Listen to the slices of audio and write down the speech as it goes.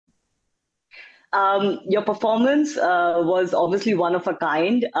Your performance was obviously one of a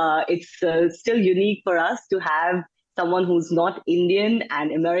kind. It's still unique for us to have someone who's not Indian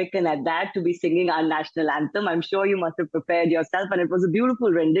and American at that to be singing our national anthem. I'm sure you must have prepared yourself, and it was a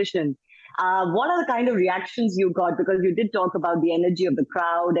beautiful rendition. What are the kind of reactions you got? Because you did talk about the energy of the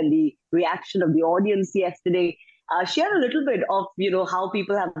crowd and the reaction of the audience yesterday. Share a little bit of how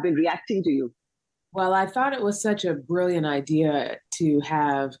people have been reacting to you. Well, I thought it was such a brilliant idea to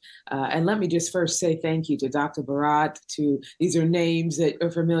have, and let me just first say thank you to Dr. Bharat, these are names that are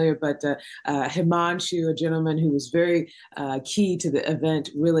familiar, but Himanshu, a gentleman who was very key to the event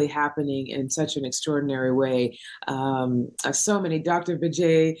really happening in such an extraordinary way. So many, Dr.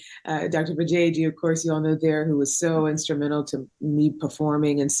 Vijayji, of course, you all know there, who was so instrumental to me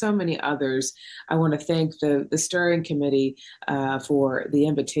performing, and so many others. I want to thank the steering committee for the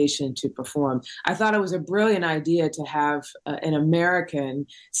invitation to perform. I thought it was a brilliant idea to have an American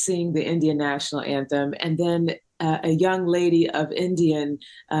sing the Indian national anthem, and then a young lady of Indian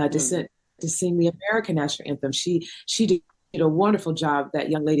descent to sing the American national anthem. She did a wonderful job, that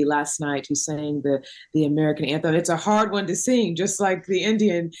young lady last night who sang the American anthem. It's a hard one to sing, just like the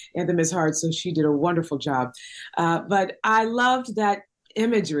Indian anthem is hard, so she did a wonderful job. But I loved that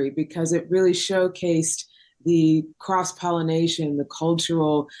imagery because it really showcased the cross-pollination, the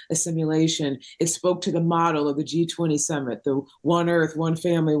cultural assimilation. It spoke to the model of the G20 summit, the one earth, one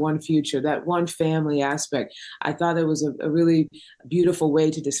family, one future, that one family aspect. I thought it was a really beautiful way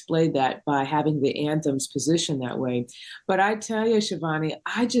to display that by having the anthems positioned that way. But I tell you, Shivani,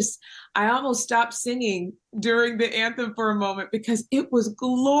 I almost stopped singing during the anthem for a moment because it was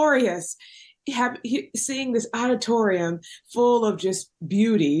glorious. Seeing this auditorium full of just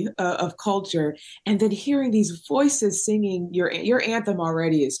beauty of culture, and then hearing these voices singing your anthem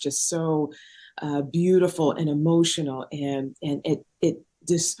already is just so beautiful and emotional, and it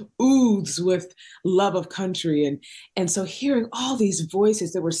just oozes with love of country, and so hearing all these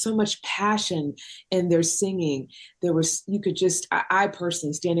voices, there was so much passion in their singing. I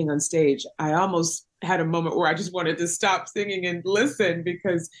personally, standing on stage, I almost had a moment where I just wanted to stop singing and listen,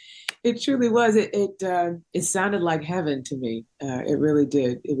 because it truly was. It sounded like heaven to me. It really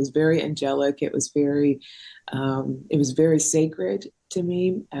did. It was very angelic. It was very sacred to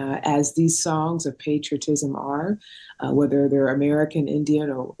me, as these songs of patriotism are, whether they're American, Indian,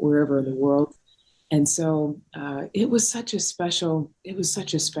 or wherever in the world. And so it was such a special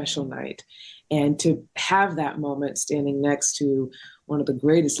night, and to have that moment standing next to one of the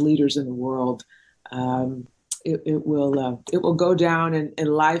greatest leaders in the world. It will go down in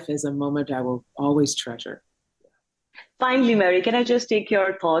life as a moment I will always treasure. Finally, Mary, can I just take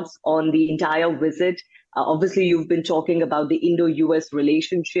your thoughts on the entire visit? Obviously, you've been talking about the Indo-US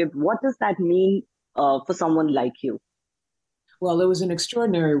relationship. What does that mean for someone like you? Well, it was an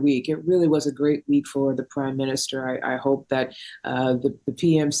extraordinary week. It really was a great week for the Prime Minister. I hope that the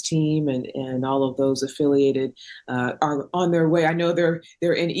PM's team and all of those affiliated are on their way. I know they're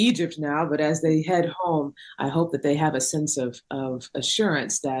in Egypt now, but as they head home, I hope that they have a sense of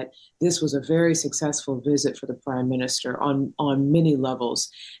assurance that this was a very successful visit for the Prime Minister on many levels.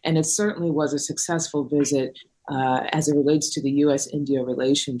 And it certainly was a successful visit as it relates to the U.S.-India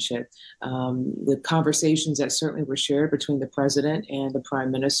relationship. The conversations that certainly were shared between the president and the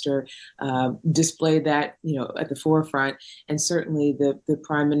prime minister displayed that, at the forefront. And certainly the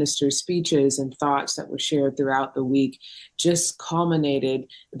prime minister's speeches and thoughts that were shared throughout the week just culminated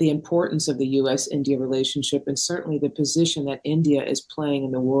the importance of the U.S.-India relationship, and certainly the position that India is playing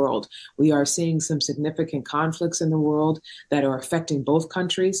in the world. We are seeing some significant conflicts in the world that are affecting both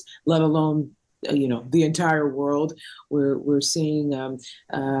countries, let alone the entire world. We're seeing, and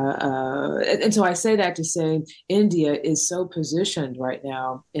so I say that to say India is so positioned right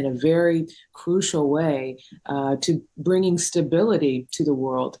now in a very crucial way to bringing stability to the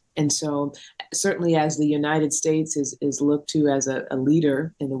world. And so certainly as the United States is looked to as a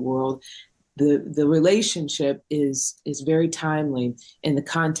leader in the world, the relationship is very timely in the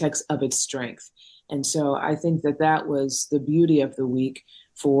context of its strength. And so I think that was the beauty of the week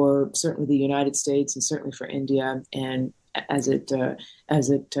for certainly the United States and certainly for India, and as it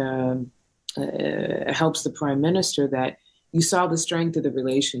helps the prime minister, that you saw the strength of the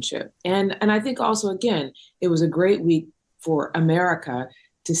relationship. And I think also, again, it was a great week for America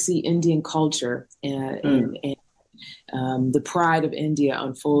to see Indian culture and the pride of India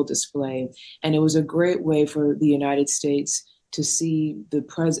on full display. And it was a great way for the United States to see the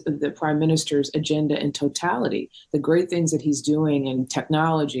Prime Minister's agenda in totality, the great things that he's doing in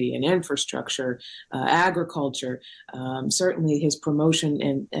technology and infrastructure, agriculture, certainly his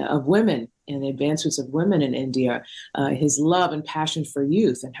promotion of women and the advancements of women in India, his love and passion for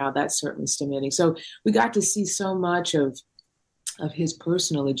youth and how that's certainly stimulating. So we got to see so much of his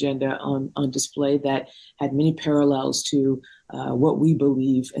personal agenda on display that had many parallels to what we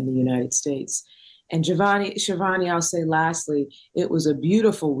believe in the United States. And Shivani, I'll say lastly, it was a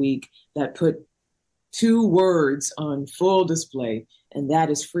beautiful week that put two words on full display, and that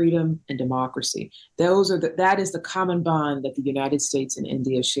is freedom and democracy. That is the common bond that the United States and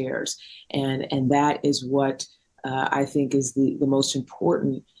India shares. And that is what I think is the most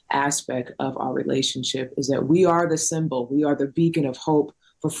important aspect of our relationship, is that we are the symbol, we are the beacon of hope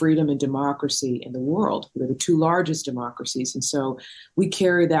for freedom and democracy in the world. We're the two largest democracies. And so we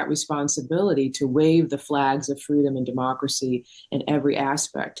carry that responsibility to wave the flags of freedom and democracy in every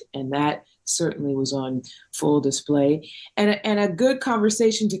aspect. And that certainly was on full display. And a good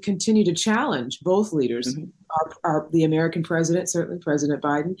conversation to continue to challenge both leaders, the American president, certainly President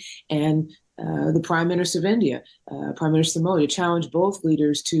Biden, and the Prime Minister of India, Prime Minister Modi, to challenge both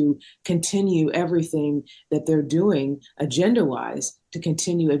leaders to continue everything that they're doing agenda-wise to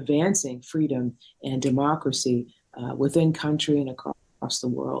continue advancing freedom and democracy within country and across the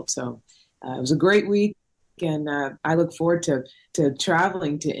world. So it was a great week, and I look forward to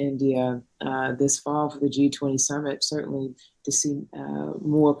traveling to India this fall for the G20 summit, certainly to see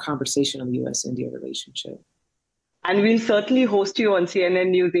more conversation on the U.S.-India relationship. And we'll certainly host you on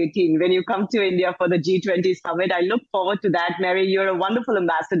CNN News 18 when you come to India for the G20 summit. I look forward to that, Mary. You're a wonderful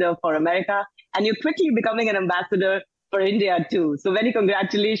ambassador for America, and you're quickly becoming an ambassador for India too. So many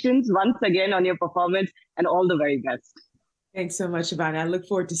congratulations once again on your performance, and all the very best. Thanks so much, Ivana. I look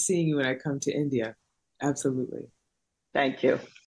forward to seeing you when I come to India. Absolutely. Thank you.